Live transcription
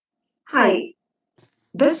Hi,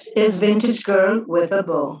 this is Vintage Girl with a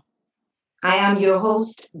Bow. I am your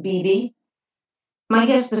host, Bibi. My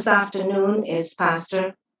guest this afternoon is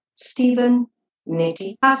Pastor Stephen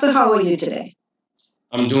Nitti. Pastor, how are you today?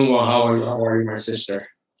 I'm doing well. How are you, my sister?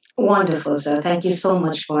 Wonderful, sir. Thank you so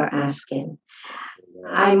much for asking.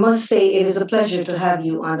 I must say it is a pleasure to have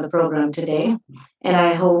you on the program today. And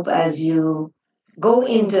I hope as you go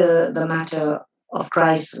into the matter of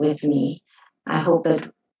Christ with me, I hope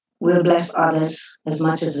that we'll bless others as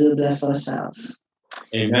much as we'll bless ourselves.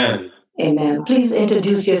 Amen. Amen. Please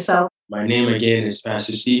introduce yourself. My name again is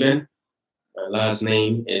Pastor Stephen. My last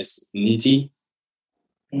name is Niti.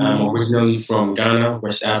 I'm Amen. originally from Ghana,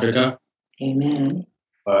 West Africa, Amen.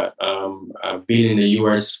 but I've been in the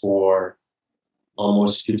US for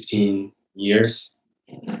almost 15 years.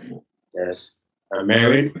 Amen. Yes. I'm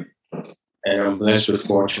married and I'm blessed with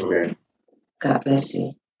 4 children. God bless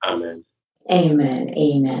you. Amen. Amen.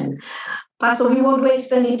 Amen. Pastor, we won't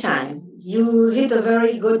waste any time. You hit a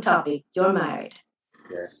very good topic. You're married.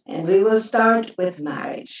 Yes. And we will start with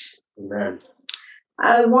marriage. Amen.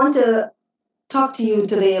 I want to talk to you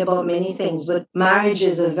today about many things, but marriage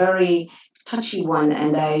is a very touchy one,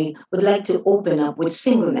 and I would like to open up with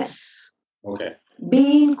singleness. Okay.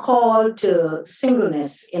 Being called to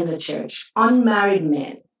singleness in the church, unmarried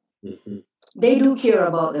men, hmm they do care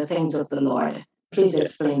about the things of the Lord. Please Yeah.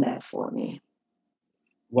 explain that for me.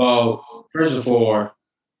 Well, first of all,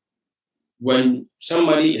 when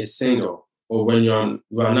somebody is single or when you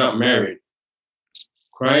are not married,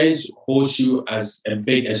 Christ holds you as a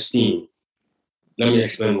big esteem. Let me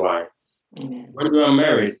explain why. Amen. When you are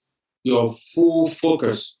married, your full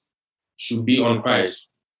focus should be on Christ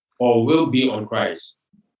or will be on Christ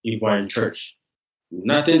if we're in church.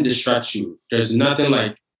 Nothing distracts you. There's nothing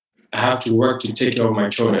like, I have to work to take care of my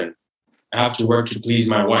children. I have to work to please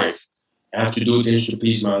my wife. I have to do things to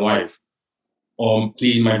please my wife or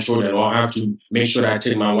please my children, or I have to make sure that I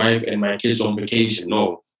take my wife and my kids on vacation.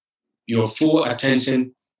 No, your full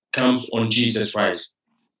attention comes on Jesus Christ.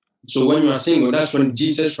 So when you are single, that's when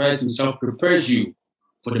Jesus Christ himself prepares you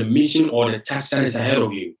for the mission or the task that is ahead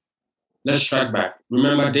of you. Let's track back.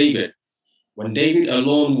 Remember David. When David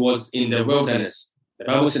alone was in the wilderness, the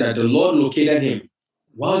Bible said that the Lord located him.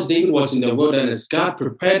 Whilst David was in the wilderness, God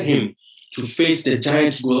prepared him to face the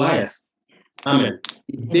giant Goliath. Amen.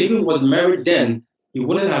 If David was married then, he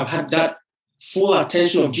wouldn't have had that full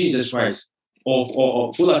attention of Jesus Christ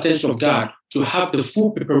or full attention of God to have the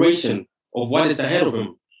full preparation of what is ahead of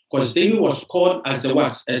him. Because David was called as a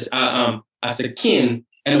what? As a king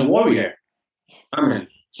and a warrior. Amen.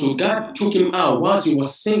 So God took him out whilst he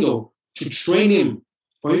was single to train him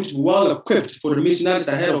for him to be well equipped for the mission that is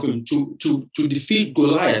ahead of him to defeat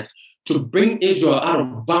Goliath, to bring Israel out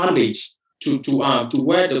of bondage to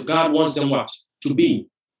where the God wants them what to be.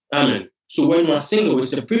 Amen. So when you are single,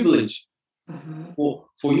 it's a privilege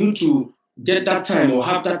for you to get that time or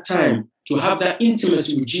have that time to have that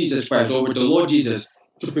intimacy with Jesus Christ or with the Lord Jesus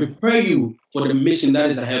to prepare you for the mission that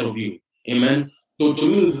is ahead of you. Amen. So to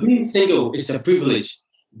me, being single is a privilege.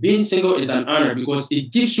 Being single is an honor because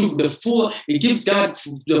it gives God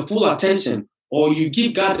the full attention, or you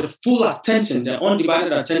give God the full attention, the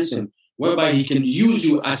undivided attention, whereby He can use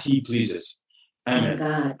you as He pleases. Thank Amen.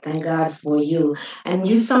 God. Thank God for you. And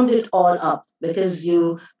you summed it all up because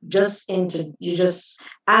you just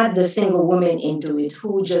add the single woman into it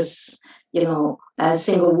who just, as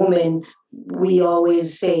single women, we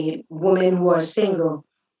always say women who are single,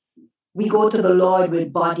 we go to the Lord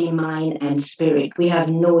with body, mind, and spirit. We have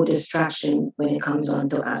no distraction when it comes on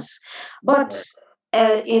to us. But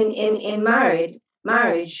in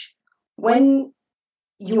marriage, when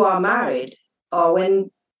you are married or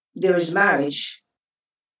when there is marriage,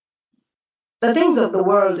 the things of the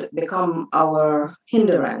world become our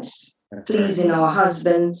hindrance. Pleasing our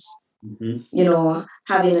husbands, Mhm.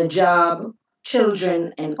 having a job,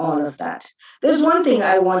 children, and all of that. There's one thing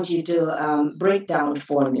I want you to break down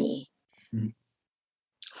for me.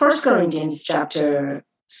 First Corinthians chapter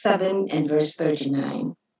 7 and verse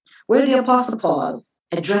 39, where the Apostle Paul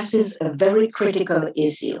addresses a very critical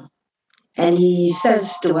issue. And he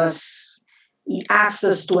says to us, he asks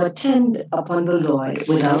us to attend upon the Lord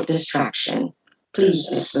without distraction. Please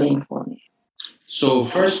Yes. explain for me. So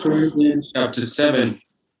First Corinthians chapter 7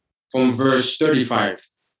 from verse 35.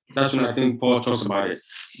 That's when I think Paul talks about it.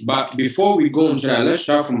 But before we go into that, let's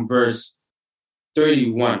start from verse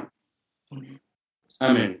 31.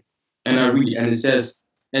 Amen. And I read, and it says,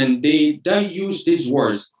 and they that use these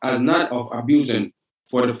words as not of abusing,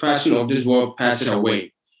 for the fashion of this world passeth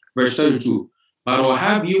away. Verse 32. But or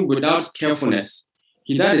have you without carefulness,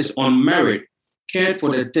 he that is unmarried, cared for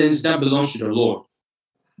the things that belongs to the Lord.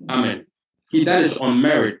 Amen. He that is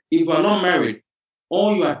unmarried, if you are not married,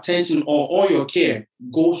 all your attention or all your care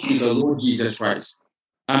goes to the Lord Jesus Christ.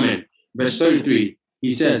 Amen. Verse 33, he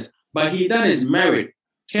says, but he that is married,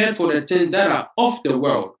 care for the things that are of the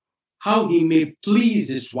world, how he may please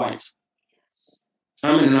his wife.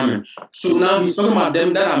 Amen and amen. So now he's talking about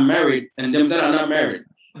them that are married and them that are not married.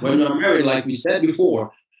 When you're married, like we said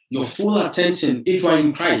before, your full attention, if you are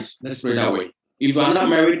in Christ, let's put it that way. If you are not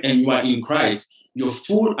married and you are in Christ, your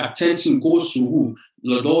full attention goes to who?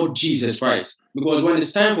 The Lord Jesus Christ. Because when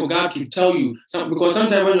it's time for God to tell you, because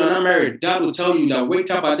sometimes when you're not married, God will tell you that wake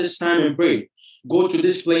up at this time and pray. Go to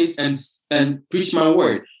this place and preach my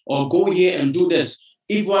word. Or go here and do this.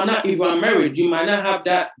 If you are married, you might not have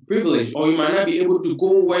that privilege, or you might not be able to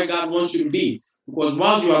go where God wants you to be. Because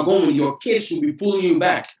whilst you are going, your kids will be pulling you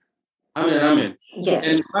back. Amen and amen. Yes.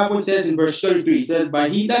 And the Bible says in verse 33, it says,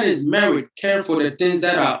 but he that is married care for the things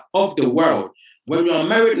that are of the world. When you are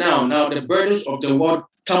married now the burdens of the world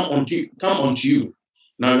come onto you.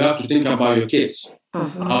 Now you have to think about your kids.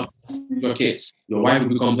 Your kids. Your wife will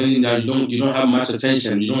be complaining that you don't have much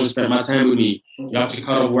attention. You don't spend much time with me. You have to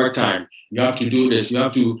cut off work time. You have to do this.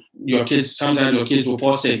 Sometimes your kids will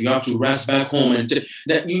fall sick. You have to rest back home and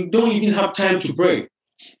that you don't even have time to pray.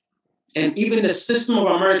 And even the system of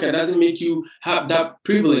America doesn't make you have that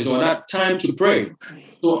privilege or that time to pray.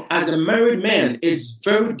 So as a married man, it's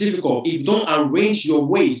very difficult if you don't arrange your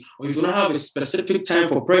ways, or if you don't have a specific time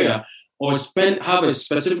for prayer, or have a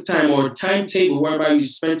specific time or a timetable whereby you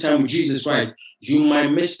spend time with Jesus Christ. You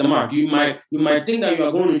might miss the mark. You might think that you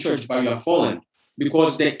are going to church, but you are falling,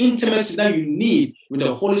 because the intimacy that you need with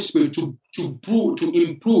the Holy Spirit to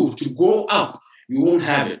improve, to grow up, you won't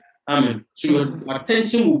have it. Amen. So your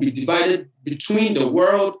attention will be divided between the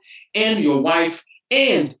world and your wife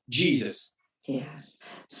and Jesus. Yes.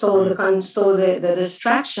 So the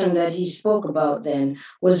distraction that he spoke about then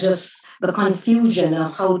was just the confusion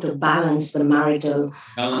of how to balance the marital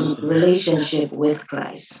relationship with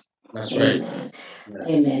Christ. That's Amen. right. Yes.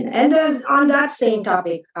 Amen. And on that same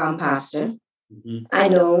topic, Pastor, I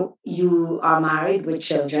know you are married with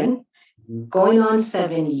children, going on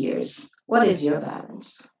 7 years. What is your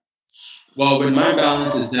balance? Well, with my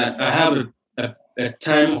balance is that I have a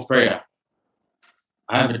time of prayer.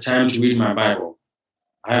 I have a time to read my Bible.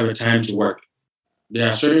 I have a time to work. There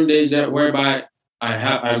are certain days whereby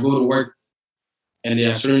I go to work, and there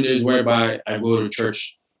are certain days whereby I go to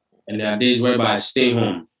church, and there are days whereby I stay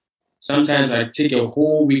home. Sometimes I take a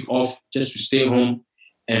whole week off just to stay home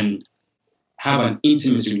and have an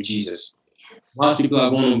intimacy with Jesus. Whilst people are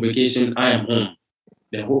going on vacation, I am home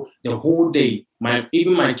the whole day.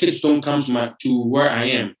 Even my kids don't come to where I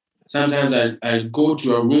am. Sometimes I go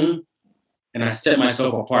to a room and I set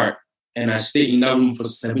myself apart and I stay in that room for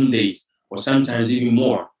 7 days, or sometimes even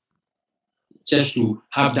more, just to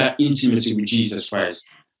have that intimacy with Jesus Christ.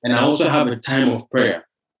 And I also have a time of prayer,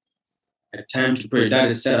 a time to pray that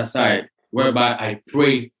is set aside, whereby I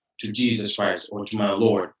pray to Jesus Christ or to my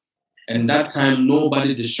Lord. And that time,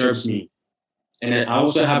 nobody disturbs me. And then I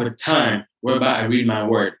also have a time whereby I read my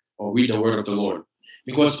word or read the word of the Lord.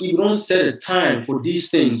 Because if you don't set a time for these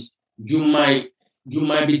things, you might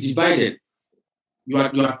be divided. Your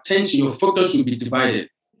attention, your focus will be divided.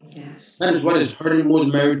 Yes. That is what is hurting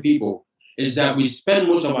most married people, is that we spend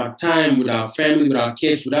most of our time with our family, with our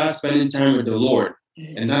kids, without spending time with the Lord.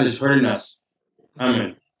 Yes. And that is hurting us.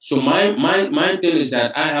 Amen. So my thing is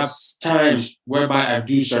that I have times whereby I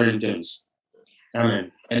do certain things.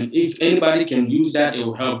 Amen. And if anybody can use that, it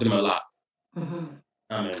will help them a lot.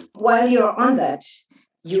 Amen. While you're on that,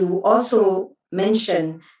 you also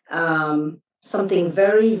mentioned something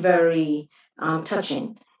very, very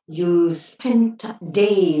touching. You spent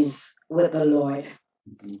days with the Lord.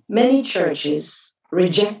 Many churches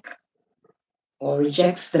rejects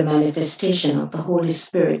the manifestation of the Holy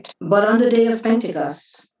Spirit. But on the day of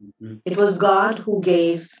Pentecost, it was God who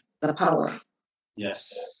gave the power.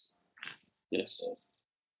 Yes. Yes.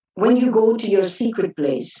 When you go to your secret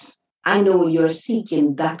place, I know you're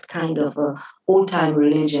seeking that kind of old-time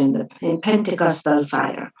religion, the Pentecostal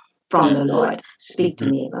fire from the Lord. Speak to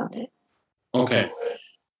me about it. Okay.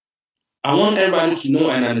 I want everybody to know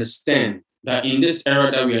and understand that in this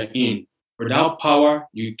era that we are in, without power,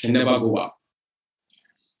 you can never go up.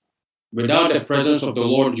 Without the presence of the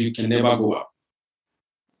Lord, you can never go up.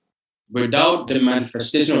 Without the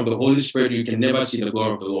manifestation of the Holy Spirit, you can never see the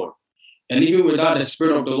glory of the Lord. And even without the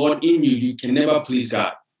Spirit of the Lord in you, you can never please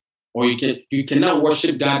God. Or you cannot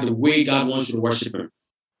worship God the way God wants you to worship Him.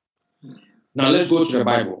 Now let's go to the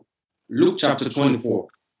Bible. Luke chapter 24.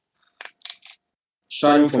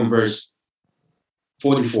 Starting from verse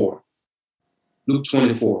 44. Luke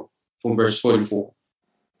 24 from verse 44.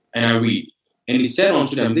 And I read, and he said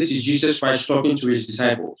unto them, this is Jesus Christ talking to his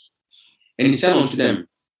disciples. And he said unto them,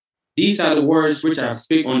 these are the words which I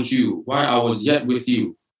speak unto you while I was yet with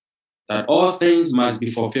you, that all things must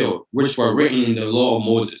be fulfilled, which were written in the law of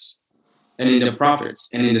Moses, and in the prophets,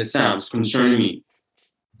 and in the Psalms concerning me.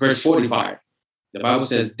 Verse 45, the Bible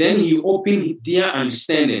says, then he opened their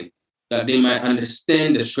understanding, that they might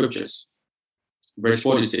understand the scriptures. Verse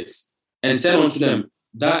 46, and said unto them,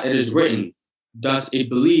 that it is written, thus it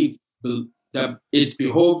believed that it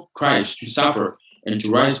behoved Christ to suffer and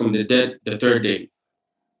to rise from the dead the third day.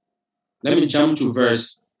 Let me jump to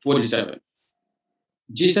verse 47.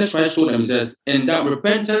 Jesus Christ told them, he says, and that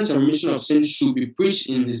repentance and remission of sins should be preached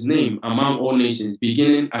in his name among all nations,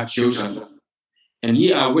 beginning at Jerusalem. And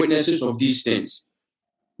ye are witnesses of these things.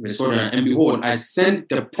 Verse 49, and behold, I send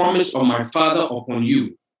the promise of my Father upon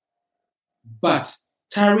you. But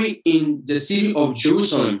tarry in the city of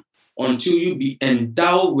Jerusalem until you be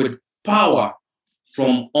endowed with power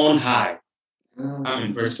from on high.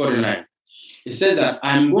 Amen. Verse 49. It says that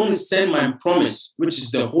I'm going to send my promise, which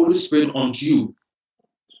is the Holy Spirit, unto you.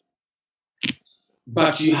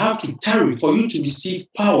 But you have to tarry. For you to receive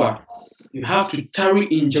power, you have to tarry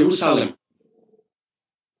in Jerusalem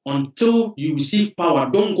until you receive power.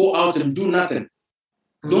 Don't go out and do nothing.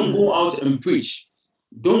 Don't go out and preach.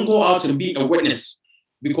 Don't go out and be a witness.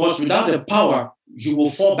 Because without the power, you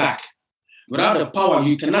will fall back. Without the power,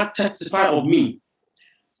 you cannot testify of me.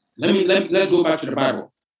 Let's go back to the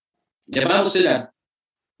Bible. The Bible said that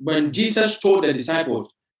when Jesus told the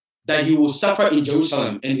disciples that he will suffer in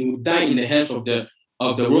Jerusalem and he will die in the hands of the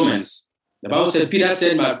Romans, the Bible said, Peter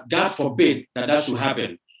said, but God forbid that should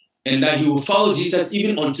happen, and that he will follow Jesus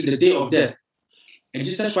even unto the day of death. And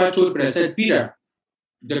Jesus Christ told Peter, said, Peter,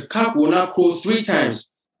 the cock will not crow 3 times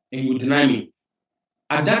and you will deny me.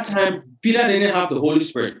 At that time, Peter didn't have the Holy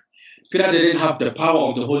Spirit. Peter didn't have the power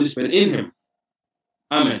of the Holy Spirit in him.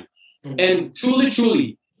 Amen. And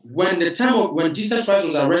truly, when Jesus Christ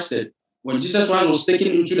was arrested, when Jesus Christ was taken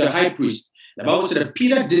into the high priest, the Bible said that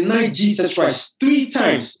Peter denied Jesus Christ 3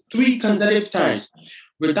 times, 3 consecutive times.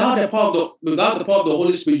 Without the power of the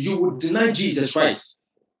Holy Spirit, you would deny Jesus Christ.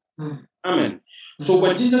 Amen. So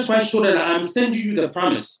when Jesus Christ told that I'm sending you the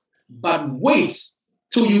promise, but wait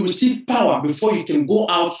till you receive power before you can go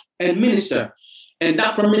out and minister. And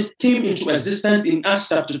that promise came into existence in Acts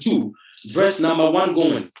chapter 2, verse number 1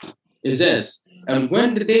 going. It says, and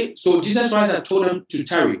when the day, so Jesus Christ had told them to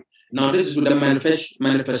tarry. Now this is the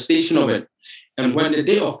manifestation of it. And when the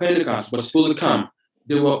day of Pentecost was fully come,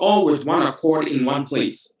 they were all with one accord in one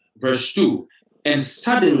place. Verse 2, and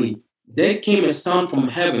suddenly there came a sound from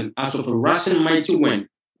heaven as of a rushing mighty wind,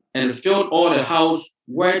 and filled all the house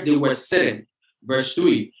where they were sitting. Verse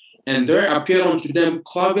 3, and there appeared unto them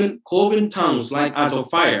cloven tongues like as of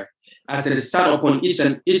fire, as it sat upon each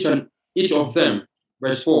of them.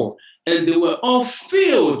 Verse 4, and they were all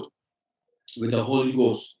filled with the Holy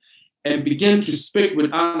Ghost, and began to speak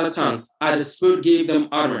with other tongues, as the Spirit gave them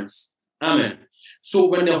utterance. Amen. So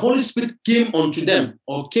when the Holy Spirit came unto them,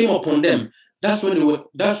 or came upon them, that's when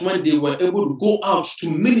they were able to go out to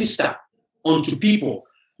minister unto people.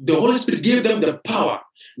 The Holy Spirit gave them the power.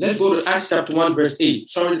 Let's go to Acts chapter 1, verse 8.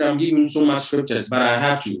 Sorry that I'm giving so much scriptures, but I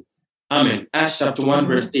have to. Amen. Acts chapter 1,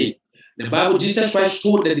 verse 8. The Bible, Jesus Christ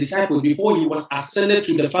told the disciples before he was ascended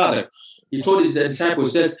to the Father, he told his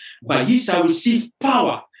disciples, says, but ye shall receive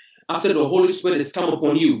power after the Holy Spirit has come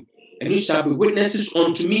upon you, and you shall be witnesses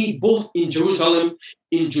unto me both in Jerusalem,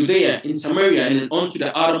 in Judea, in Samaria, and unto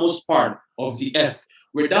the uttermost part of the earth.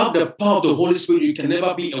 Without the power of the Holy Spirit, you can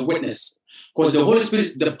never be a witness. Because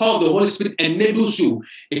the power of the Holy Spirit enables you,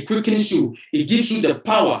 it quickens you, it gives you the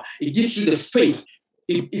power, it gives you the faith,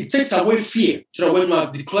 it takes away fear. So that when you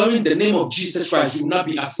are declaring the name of Jesus Christ, you will not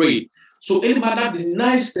be afraid. So anybody that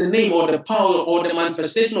denies the name or the power or the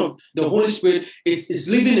manifestation of the Holy Spirit is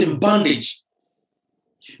living in bondage.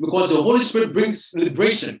 Because the Holy Spirit brings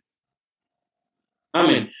liberation.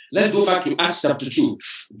 Amen. Let's go back to Acts chapter 2,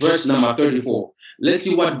 verse number 34. Let's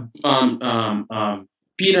see what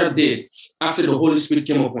Peter did after the Holy Spirit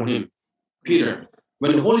came upon him. Peter,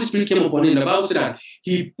 when the Holy Spirit came upon him, the Bible said that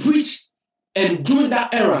he preached, and during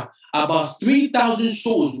that era, about 3,000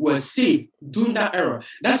 souls were saved during that era.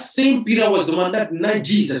 That same Peter was the one that denied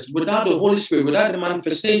Jesus without the Holy Spirit, without the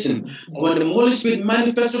manifestation. When the Holy Spirit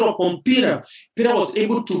manifested upon Peter, Peter was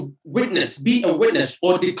able to be a witness,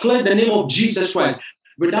 or declare the name of Jesus Christ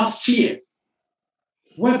without fear.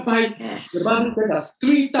 Whereby the Bible said that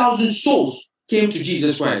 3,000 souls came to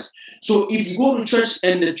Jesus Christ. So if you go to church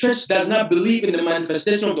and the church does not believe in the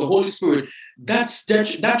manifestation of the Holy Spirit, that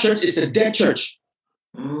church is a dead church.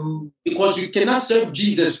 Because you cannot serve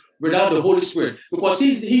Jesus without the Holy Spirit. Because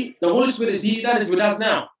the Holy Spirit is He that is with us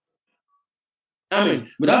now. Amen.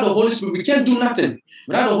 Without the Holy Spirit, we can't do nothing.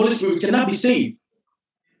 Without the Holy Spirit, we cannot be saved.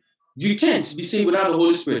 You can't be saved without the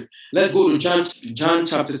Holy Spirit. Let's go to John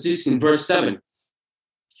chapter 6 and verse 7. It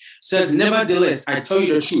says, nevertheless, I tell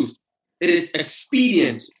you the truth. It is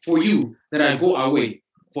expedient for you that I go away.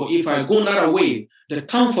 For if I go not away, the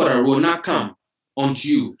Comforter will not come unto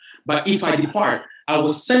you. But if I depart, I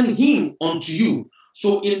will send him unto you.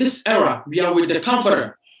 So in this era, we are with the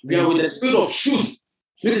Comforter. We are with the Spirit of truth.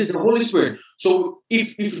 It is the Holy Spirit. So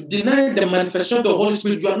if you deny the manifestation of the Holy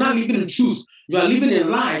Spirit, you are not living in truth. You are living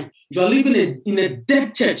in lie. You are living in a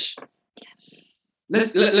dead church.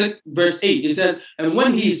 Let verse 8. It says, and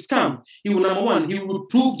when he is come, he will, number one, he will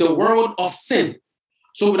reprove the world of sin.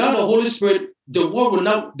 So without the Holy Spirit, the world will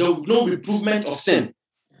not, there will be no reprovement of sin.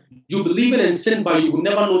 You believe in sin, but you will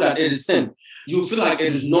never know that it is sin. You feel like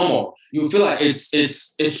it is normal. You feel like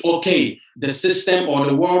it's okay. The system or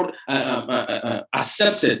the world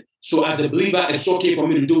accepts it. So as a believer, it's okay for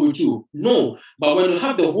me to do it too. No, but when you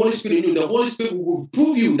have the Holy Spirit in you, the Holy Spirit will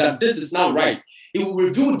prove you that this is not right. It will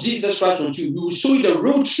reveal Jesus Christ unto you. It will show you the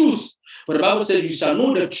real truth. For the Bible says, you shall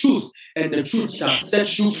know the truth, and the truth shall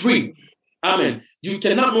set you free. Amen. You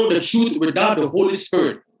cannot know the truth without the Holy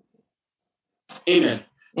Spirit. Amen.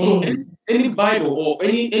 So any Bible or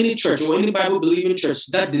any church or any Bible believing church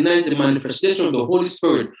that denies the manifestation of the Holy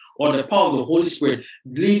Spirit or the power of the Holy Spirit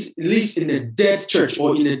lives in a dead church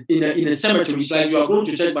or in a cemetery. It's like you are going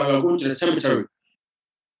to church, but you are going to the cemetery.